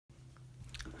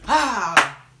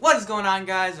What is going on,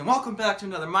 guys, and welcome back to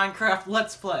another Minecraft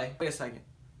Let's Play. Wait a second.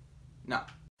 No.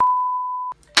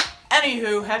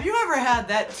 Anywho, have you ever had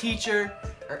that teacher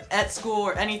or at school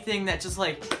or anything that just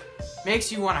like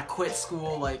makes you want to quit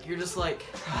school? Like you're just like,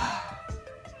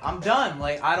 I'm done.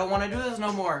 Like I don't want to do this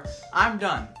no more. I'm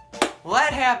done. Well,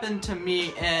 that happened to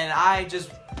me, and I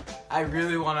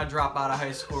really want to drop out of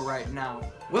high school right now.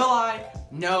 Will I?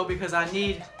 No, because I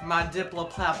need my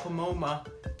diploma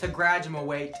to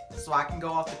graduate so I can go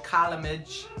off to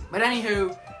college. But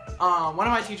anywho, one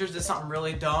of my teachers did something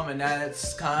really dumb, and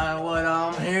that's kind of what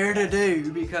I'm here to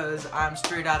do because I'm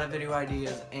straight out of video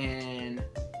ideas, and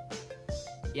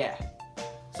yeah.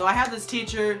 So I have this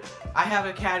teacher. I have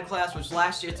a CAD class, which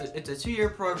last year it's a 2-year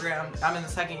program. I'm in the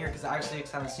second year because obviously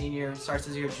I'm a senior. Starts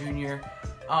as your junior.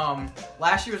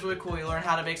 Last year was really cool. You learn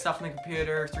how to make stuff on the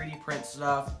computer, 3D print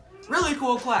stuff. Really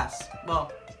cool class.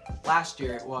 Well, last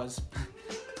year it was.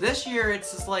 This year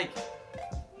it's just like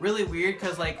really weird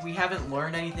because like we haven't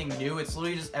learned anything new. It's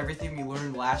literally just everything we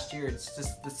learned last year. It's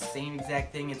just the same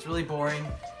exact thing. It's really boring.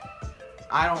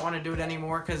 I don't want to do it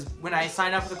anymore because when I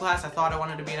signed up for the class I thought I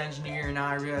wanted to be an engineer, and now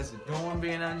I realize I don't want to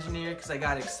be an engineer because I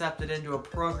got accepted into a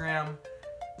program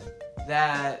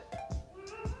that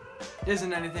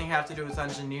isn't anything have to do with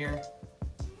engineer.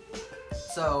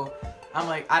 So I'm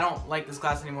like, I don't like this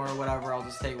class anymore or whatever, I'll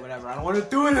just take whatever. I don't want to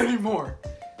do it anymore.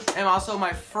 And also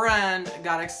my friend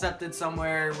got accepted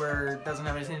somewhere where it doesn't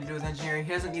have anything to do with engineering.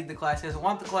 He doesn't need the class, he doesn't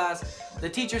want the class. The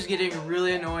teacher's getting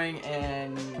really annoying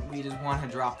and we just want to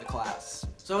drop the class.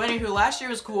 So anywho, last year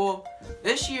was cool.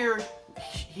 This year,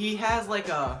 he has like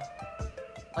a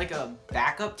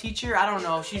backup teacher. I don't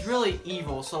know, she's really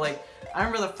evil. So like, I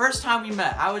remember the first time we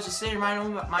met, I was just sitting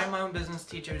minding my own business,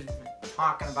 teacher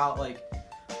talking about like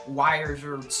wires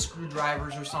or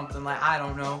screwdrivers or something, like I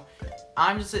don't know.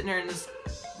 I'm just sitting there and this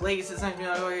lady sits next to me,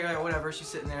 like, oh yeah, whatever, she's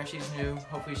sitting there, she's new,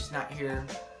 hopefully she's not here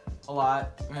a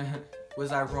lot.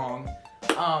 Was I wrong?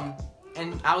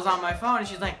 And I was on my phone and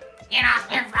she's like, get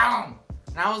off your phone!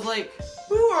 And I was like,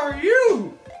 who are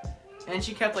you? And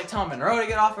she kept like telling Monroe to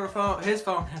get off her phone, his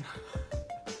phone,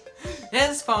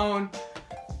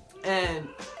 and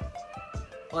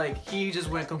like he just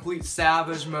went complete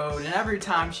savage mode, and every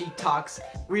time she talks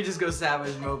we just go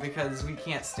savage mode because we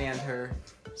can't stand her.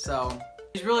 So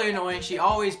she's really annoying. She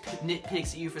always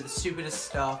nitpicks at you for the stupidest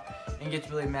stuff and gets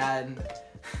really mad. And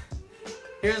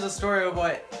here's a story of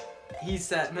what he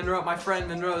said, my friend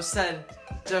Monroe said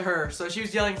to her. So she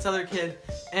was yelling at this other kid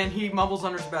and he mumbles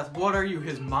under his breath, what are you,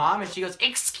 his mom? And she goes,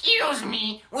 excuse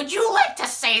me, would you like to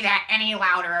say that any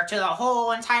louder to the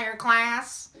whole entire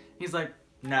class? He's like,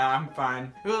 nah, I'm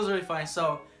fine. It was really funny.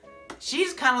 So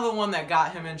she's kind of the one that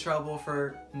got him in trouble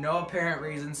for no apparent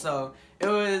reason. So it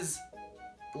was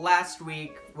last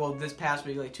week, well this past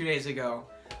week, like 2 days ago,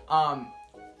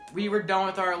 we were done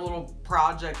with our little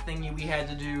project thingy we had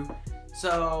to do.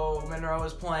 So Monroe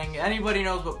was playing, anybody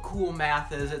knows what Cool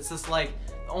Math is. It's just like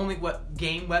the only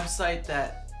game website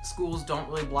that schools don't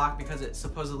really block because it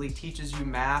supposedly teaches you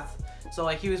math. So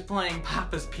like he was playing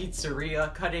Papa's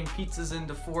Pizzeria, cutting pizzas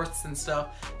into fourths and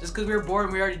stuff, just because we were bored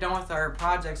and we were already done with our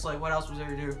projects, like what else was there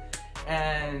to do?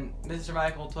 And Mr.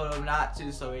 Michael told him not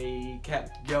to, so he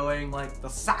kept going like the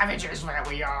savages that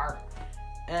we are.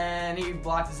 And he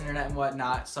blocked his internet and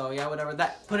whatnot, so yeah, whatever.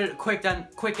 That put a quick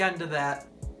end to that.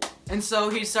 And so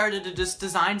he started to just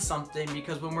design something,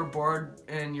 because when we're bored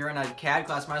and you're in a CAD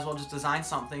class, might as well just design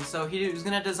something. So he was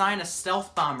gonna design a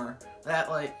stealth bomber that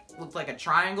like looked like a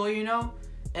triangle, you know?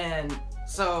 And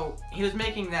so he was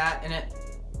making that, and it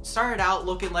started out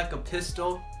looking like a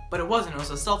pistol, but it wasn't. It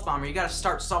was a stealth bomber. You gotta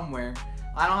start somewhere.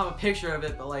 I don't have a picture of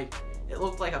it, but like it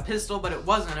looked like a pistol, but it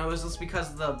wasn't. It was just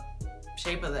because of the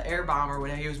shape of the air bomber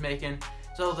he was making.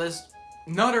 So this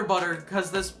Nutter Butter,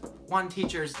 because this one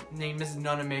teacher's named Mrs.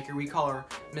 Nuttermaker, we call her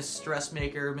Miss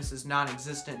Stressmaker, Mrs.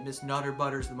 Non-Existent. Miss Nutter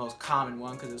Butter's the most common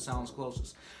one because it sounds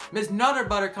closest. Miss Nutter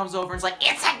Butter comes over and is like,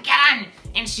 it's a gun!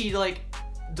 And she like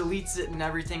deletes it and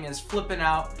everything is flipping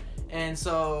out. And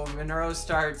so Monroe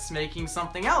starts making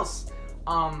something else.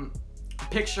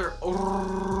 Picture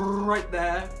right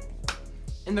there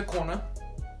in the corner.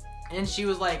 And she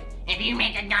was like, if you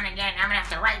make a gun again, I'm gonna have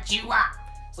to write you up.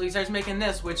 So he starts making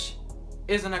this, which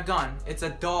isn't a gun, it's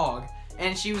a dog.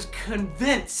 And she was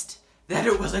convinced that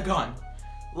it was a gun.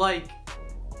 Like,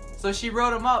 so she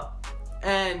wrote him up,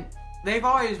 and they've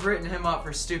always written him up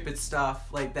for stupid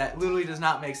stuff like that literally does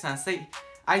not make sense.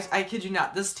 I kid you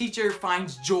not, this teacher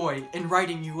finds joy in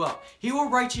writing you up. He will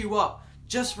write you up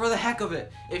just for the heck of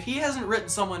it. If he hasn't written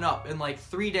someone up in like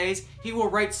 3 days, he will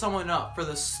write someone up for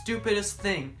the stupidest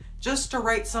thing, just to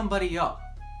write somebody up.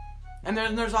 And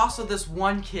then there's also this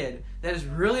one kid that is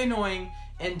really annoying,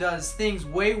 and does things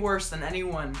way worse than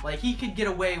anyone. Like, he could get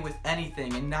away with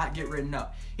anything and not get written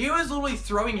up. He was literally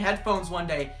throwing headphones one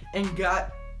day and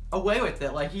got away with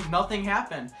it, like nothing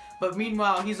happened. But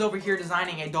meanwhile, he's over here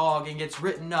designing a dog and gets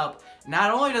written up.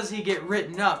 Not only does he get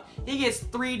written up, he gets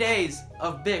 3 days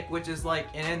of BIC, which is like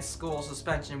an in-school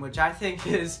suspension, which I think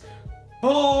is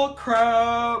bull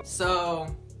crap. So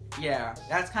yeah,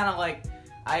 that's kind of like,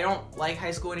 I don't like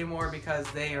high school anymore because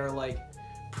they are like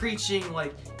preaching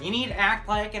like, you need to act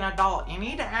like an adult, you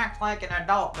need to act like an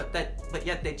adult, but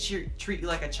yet they treat you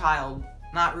like a child.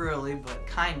 Not really, but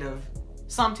kind of.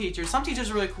 Some teachers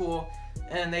are really cool,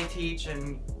 and they teach,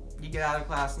 and you get out of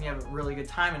class and you have a really good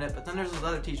time in it. But then there's those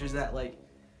other teachers that, like,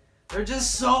 they're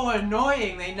just so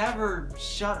annoying. They never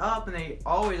shut up, and they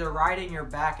always are riding your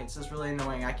back. It's just really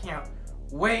annoying. I can't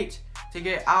wait to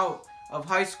get out of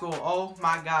high school. Oh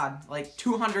my god, like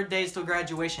 200 days till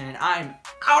graduation, and I'm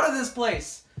out of this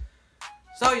place.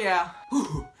 So yeah,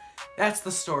 whew, that's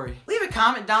the story. Leave a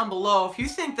comment down below if you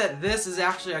think that this is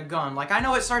actually a gun. Like, I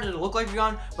know it started to look like a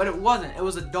gun, but it wasn't. It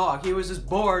was a dog. He was just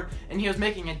bored, and he was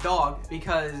making a dog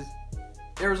because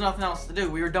there was nothing else to do.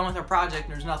 We were done with our project,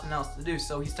 and there's nothing else to do,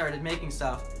 so he started making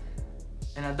stuff.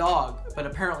 And a dog, but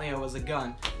apparently it was a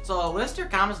gun. So list your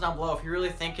comments down below if you really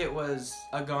think it was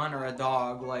a gun or a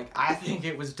dog. Like, I think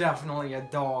it was definitely a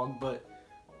dog, but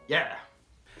yeah.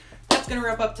 That's gonna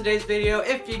wrap up today's video.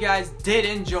 If you guys did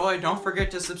enjoy, don't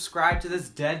forget to subscribe to this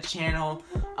dead channel.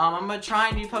 I'm gonna try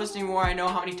and be posting more. I know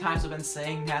how many times I've been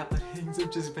saying that, but things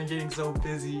have just been getting so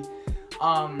busy.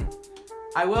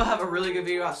 I will have a really good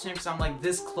video out soon because I'm like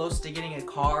this close to getting a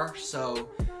car, so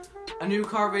a new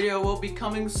car video will be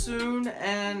coming soon,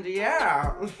 and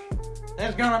yeah,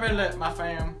 it's gonna be lit, my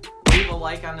fam. Leave a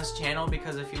like on this channel,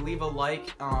 because if you leave a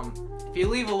like,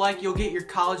 you'll get your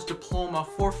college diploma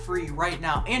for free right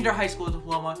now, and your high school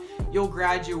diploma. You'll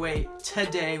graduate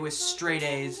today with straight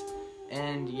A's,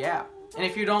 and yeah. And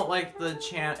if you don't like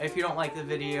the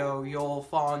video, you'll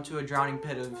fall into a drowning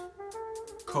pit of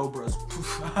cobras.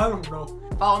 I don't know.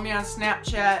 Follow me on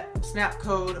Snapchat, snap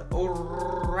code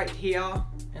right here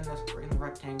in the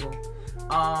rectangle.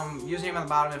 Username on the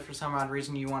bottom if for some odd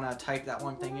reason you want to type that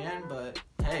one thing in, but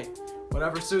hey,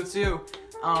 whatever suits you.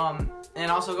 And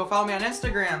also go follow me on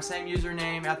Instagram, same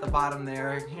username at the bottom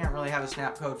there. You can't really have a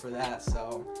snap code for that,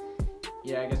 so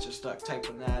yeah, I guess you're stuck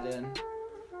typing that in.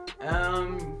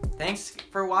 Thanks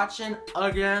for watching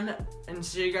again, and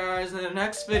see you guys in the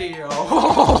next video.